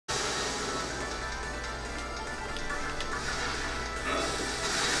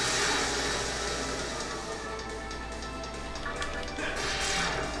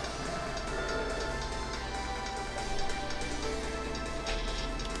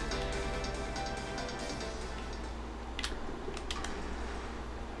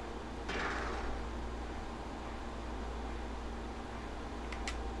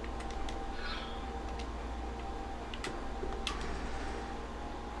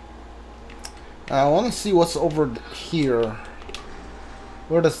I want to see what's over here.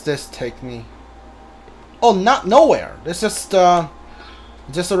 Where does this take me? Oh, not nowhere. It's just a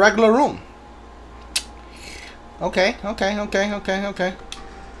regular room. Okay.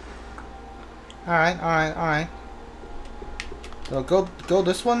 Alright. So go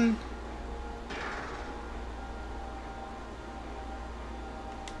this one.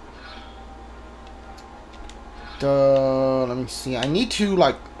 Let me see. I need to,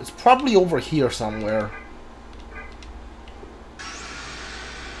 like, it's probably over here somewhere.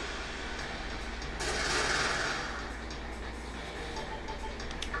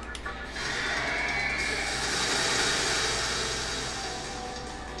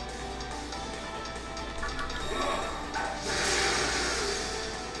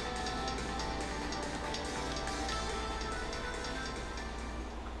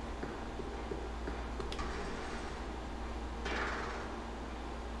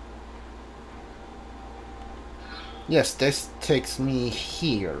 Yes, this takes me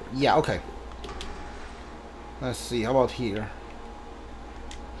here. Yeah, okay. Let's see, how about here?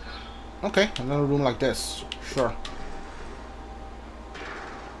 Okay, another room like this. Sure.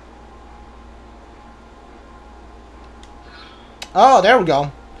 Oh, there we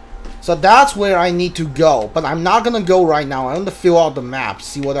go. So that's where I need to go. But I'm not gonna go right now. I want to fill out the map,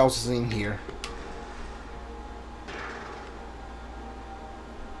 see what else is in here.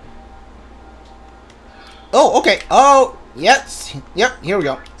 Oh, okay. Oh, yes. Yep, here we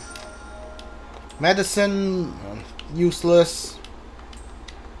go. Medicine, useless.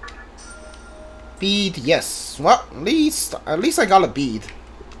 Bead, yes. Well, at least I got a bead.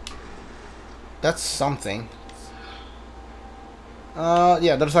 That's something.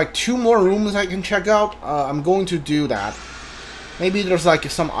 Yeah, there's like 2 more rooms I can check out. I'm going to do that. Maybe there's like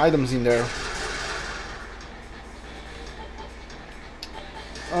some items in there.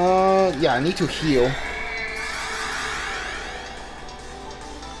 Yeah, I need to heal.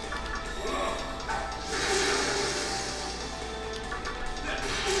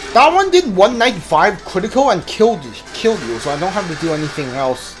 That one did 195 critical and killed you, so I don't have to do anything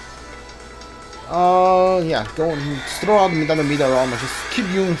else. Yeah, go and throw out the meter armor. Just keep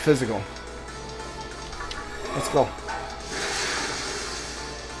using physical. Let's go.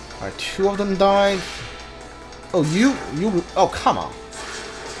 Alright, 2 of them died. Oh, oh, come on.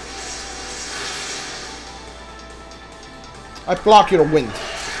 I block your wind.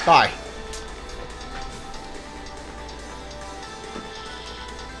 Die.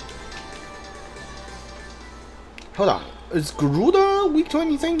 Hold on. Is Garuda weak to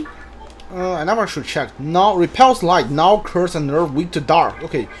anything? I never should check. Now repels light. Now curse and nerve weak to dark.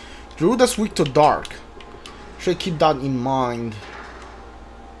 Okay. Garuda's weak to dark. Should keep that in mind.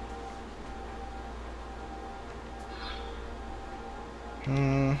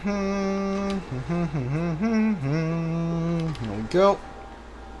 Here we go.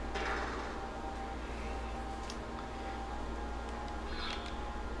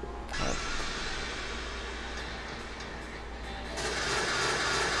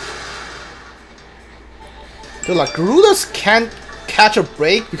 Dude, like, Garuda's can't catch a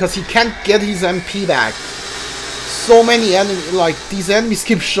break because he can't get his MP back. So many enemies, like, these enemies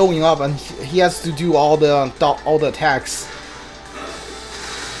keep showing up and he has to do all the attacks.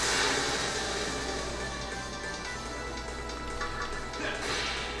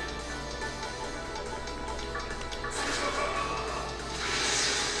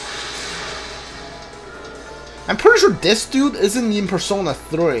 I'm pretty sure this dude isn't in Persona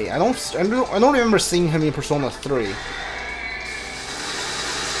 3. I don't remember seeing him in Persona 3.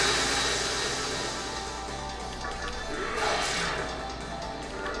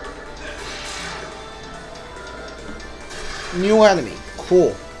 New enemy.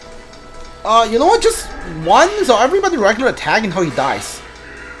 Cool. You know what? Just one, so everybody regular attack until he dies.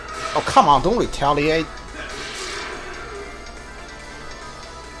 Oh, come on, don't retaliate.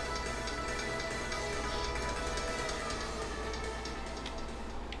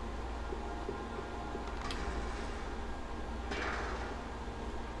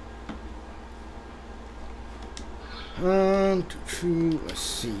 Let's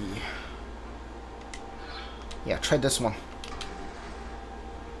see. Yeah, try this one.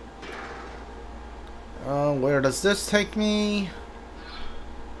 Where does this take me?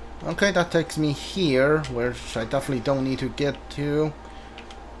 Okay, that takes me here, which I definitely don't need to get to.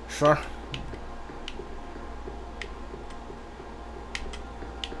 Sure.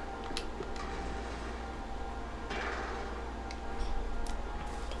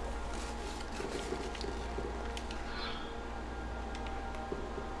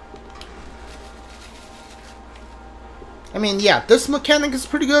 mean, yeah, this mechanic is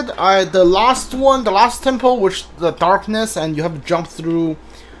pretty good. The last one, the last temple, which the darkness, and you have to jump through,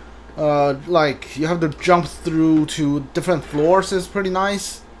 like you have to jump through to different floors, is pretty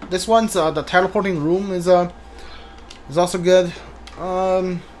nice. This one's the teleporting room is also good.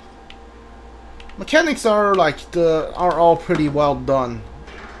 Mechanics are are all pretty well done.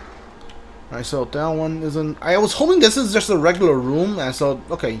 Alright, so that one isn't. I was hoping this is just a regular room, and so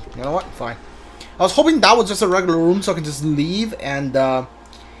okay, you know what? Fine. I was hoping that was just a regular room, so I can just leave and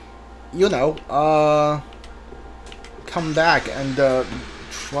you know, come back and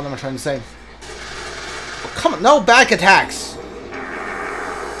what am I trying to say? Come on, no back attacks.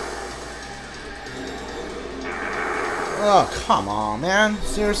 Oh, come on, man.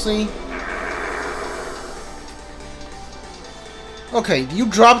 Seriously? Okay, you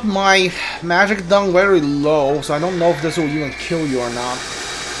dropped my magic down very low, so I don't know if this will even kill you or not.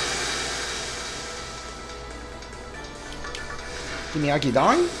 Give me Aki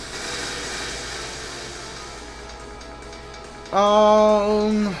dying?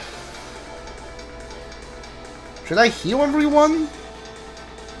 Should I heal everyone?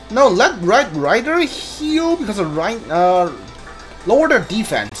 No, let Red Rider heal because of lower their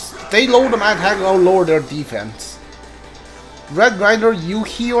defense. If they lower my attack, I'll lower their defense. Red Rider, you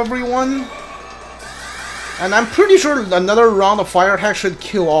heal everyone. And I'm pretty sure another round of fire attack should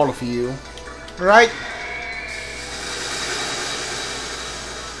kill all of you. Right?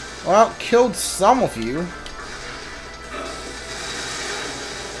 Well, killed some of you.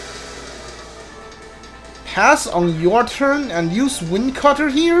 Pass on your turn and use Wind Cutter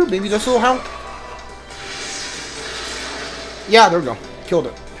here. Maybe this will help. Yeah, there we go. Killed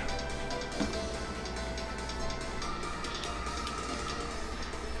it.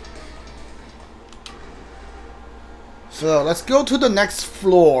 So let's go to the next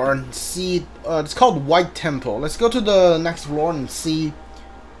floor and see. It's called White Temple. Let's go to the next floor and see.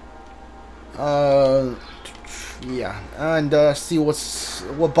 Yeah, and see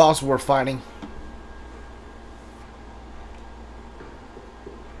what boss we're fighting.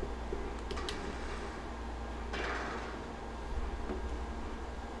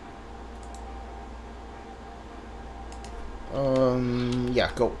 Yeah,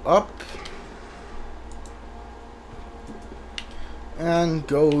 go up. And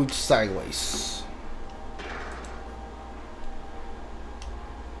go sideways.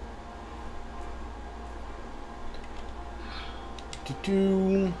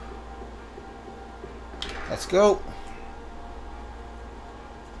 Let's go.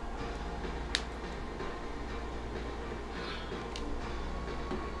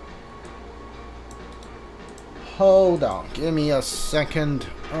 Hold on, give me a second.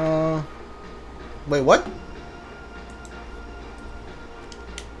 Wait, what?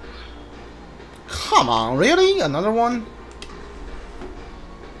 Come on, really? Another one?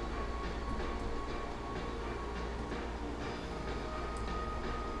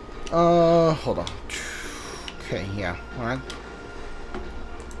 Hold on. Okay, yeah, alright.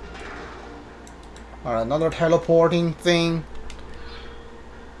 Alright, another teleporting thing.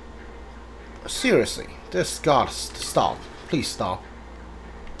 Seriously, this gotta stop. Please stop.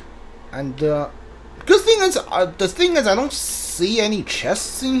 And, good thing is, the thing is I don't see any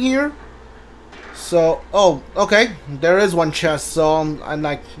chests in here. So, oh, okay, there is one chest, so I'm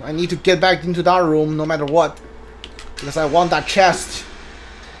like, I need to get back into that room no matter what. Because I want that chest.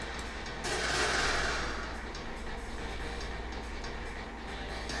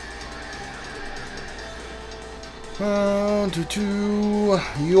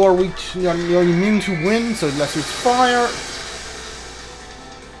 You are weak. You're immune to wind, so let's use fire.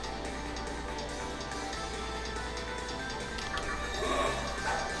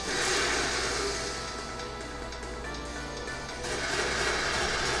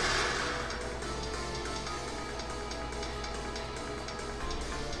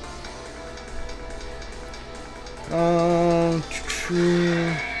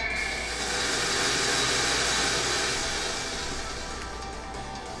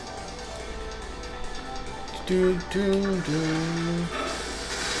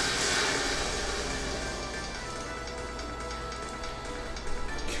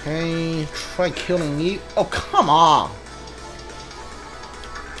 Okay, try killing me. Oh, come on!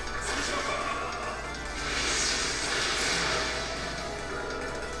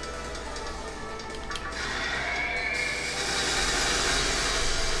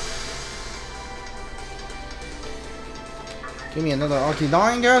 Give me another Archie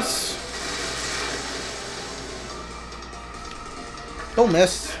dying, guess. Don't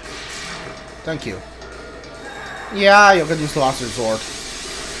miss. Thank you. Yeah, you're gonna use the last resort.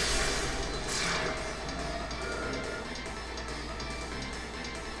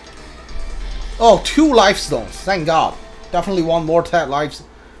 Oh, 2 life stones. Thank God. Definitely want more Ted lives.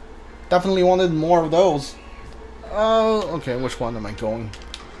 Definitely wanted more of those. Okay, which one am I going?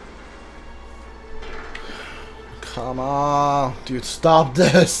 Come on, dude, stop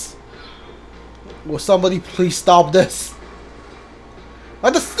this. Will somebody please stop this?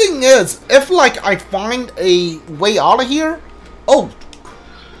 Like, the thing is, if like I find a way out of here, oh,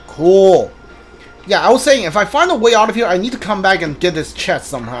 cool. Yeah, I was saying if I find a way out of here, I need to come back and get this chest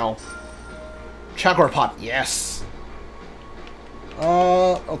somehow. Chakra pot, yes.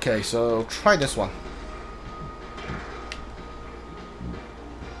 Okay, so try this one.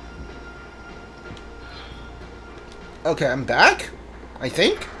 Okay, I'm back, I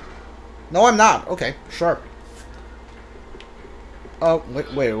think. No, I'm not. Okay, sure.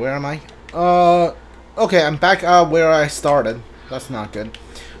 Wait, where am I? Okay, I'm back where I started. That's not good.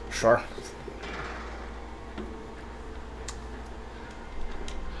 Sure.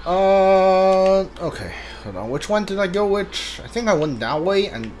 Okay. Hold on. Which one did I go which? I think I went that way,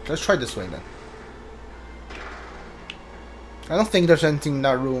 and let's try this way then. I don't think there's anything in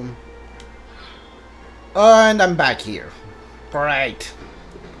that room. And I'm back here. Great.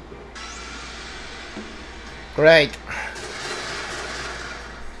 Great.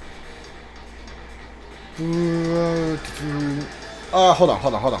 Hold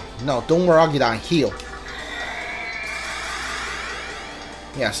on. No, don't worry down. Heal.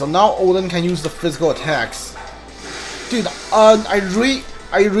 Yeah, so now Odin can use the physical attacks. Dude,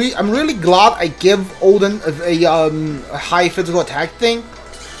 I'm really glad I give Odin a high physical attack thing.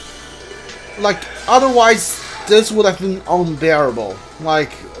 Like, otherwise, this would have been unbearable.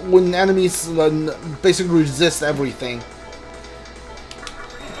 Like, when enemies basically resist everything.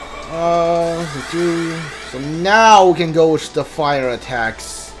 So now we can go with the fire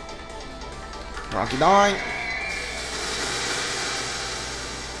attacks. Rocky 9.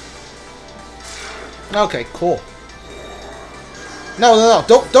 Okay, cool. No,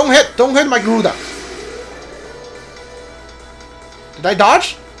 don't hit my Garuda. Did I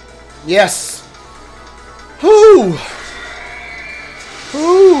dodge? Yes. Whoo!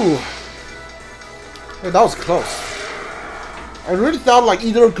 Whoo! Hey, that was close. I really thought like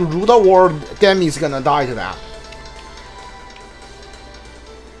either Garuda or Demi's gonna die to that.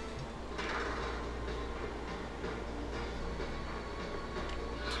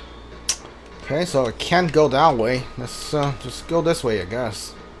 Okay, so I can't go that way. Let's just go this way, I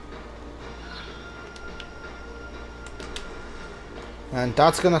guess. And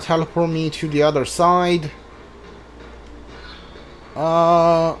that's gonna teleport me to the other side.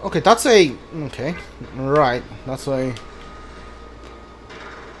 Okay, that's a... Okay, right, that's a...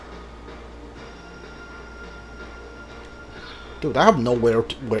 Dude, I have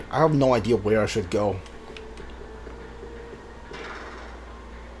I have no idea where I should go.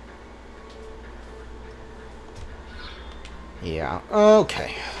 Yeah,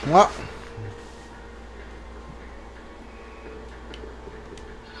 okay. Well...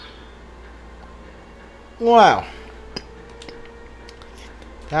 Wow.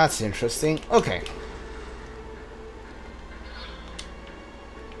 That's interesting. Okay.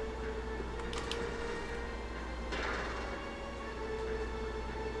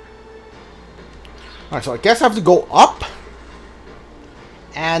 Alright, so I guess I have to go up.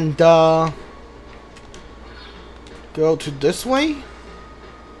 And, go to this way.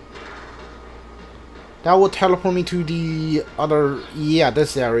 That will teleport me to the other, yeah,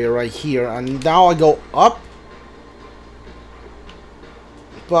 this area right here. And now I go up.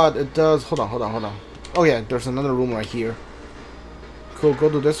 But it does, hold on. Oh yeah, there's another room right here. Cool, go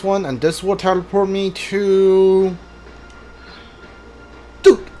to this one. And this will teleport me to...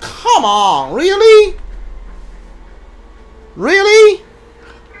 Dude, come on, really? Really?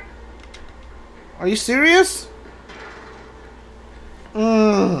 Are you serious?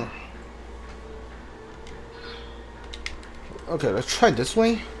 Okay, let's try this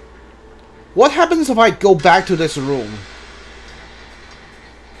way. What happens if I go back to this room?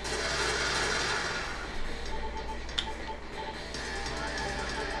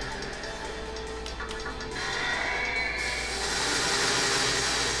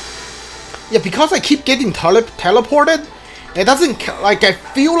 Yeah, because I keep getting teleported, it doesn't, like, I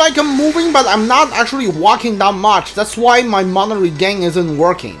feel like I'm moving, but I'm not actually walking that much. That's why my mana regain isn't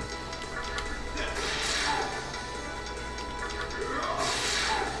working.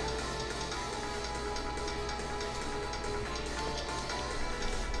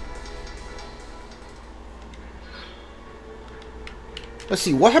 Let's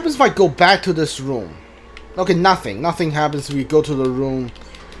see, what happens if I go back to this room? Okay, nothing. Nothing happens if we go to the room.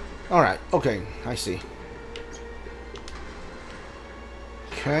 Alright, okay, I see.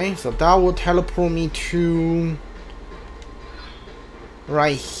 Okay, so that will teleport me to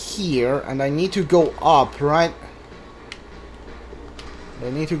right here, and I need to go up, right?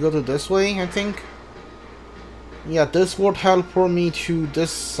 I need to go to this way, I think. Yeah, this will teleport me to this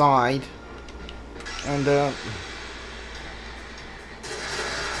side, and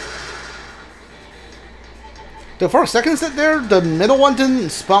for a second there, the middle one didn't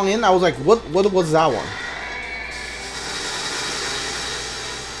spawn in. I was like, what was that one?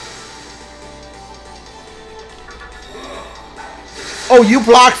 Oh, you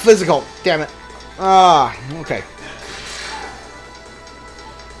blocked physical. Damn it. Ah, okay.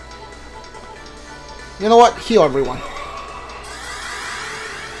 You know what? Heal everyone.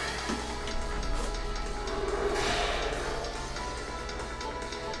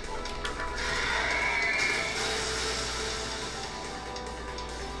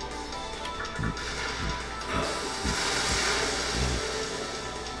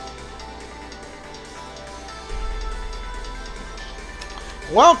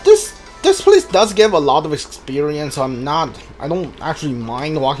 Well, this place does give a lot of experience. I don't actually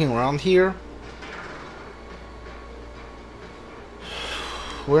mind walking around here.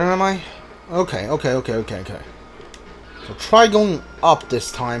 Where am I? Okay. So try going up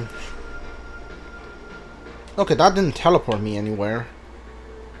this time. Okay, that didn't teleport me anywhere.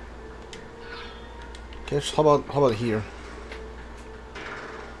 Okay, so how about here?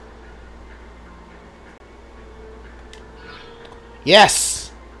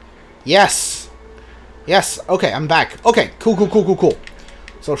 Yes! Yes! Yes! Okay, I'm back. Okay, cool.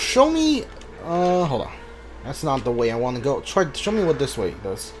 So show me... hold on. That's not the way I want to go. Show me what this way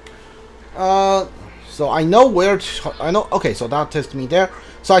does. So I know where to... Okay, so that takes me there.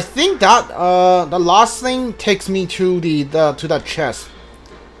 So I think that, the last thing takes me to to that chest.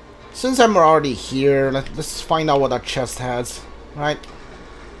 Since I'm already here, let's find out what that chest has. Right?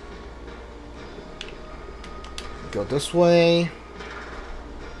 Go this way.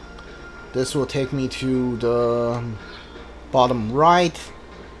 This will take me to the bottom right,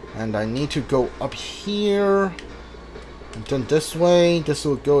 and I need to go up here, and then this way. This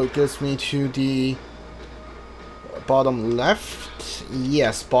will go. It gives me to the bottom left.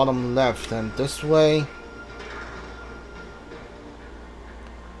 Yes, bottom left, and this way,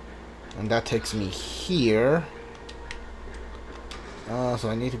 and that takes me here. So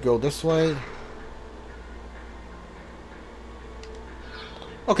I need to go this way.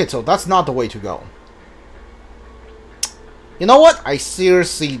 Okay, so that's not the way to go. You know what? I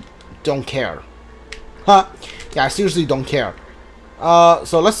seriously don't care. Huh? Yeah, I seriously don't care.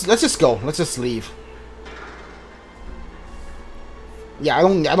 So let's just go. Let's just leave. Yeah, I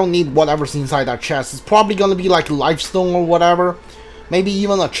don't need whatever's inside that chest. It's probably gonna be like lifestone or whatever. Maybe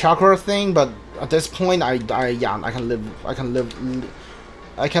even a chakra thing, but at this point I can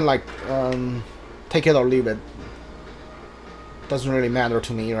like take it or leave it. Doesn't really matter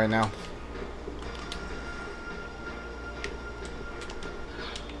to me right now.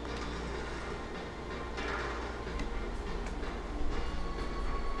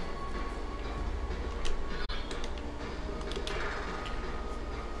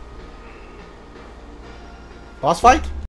 Boss fight?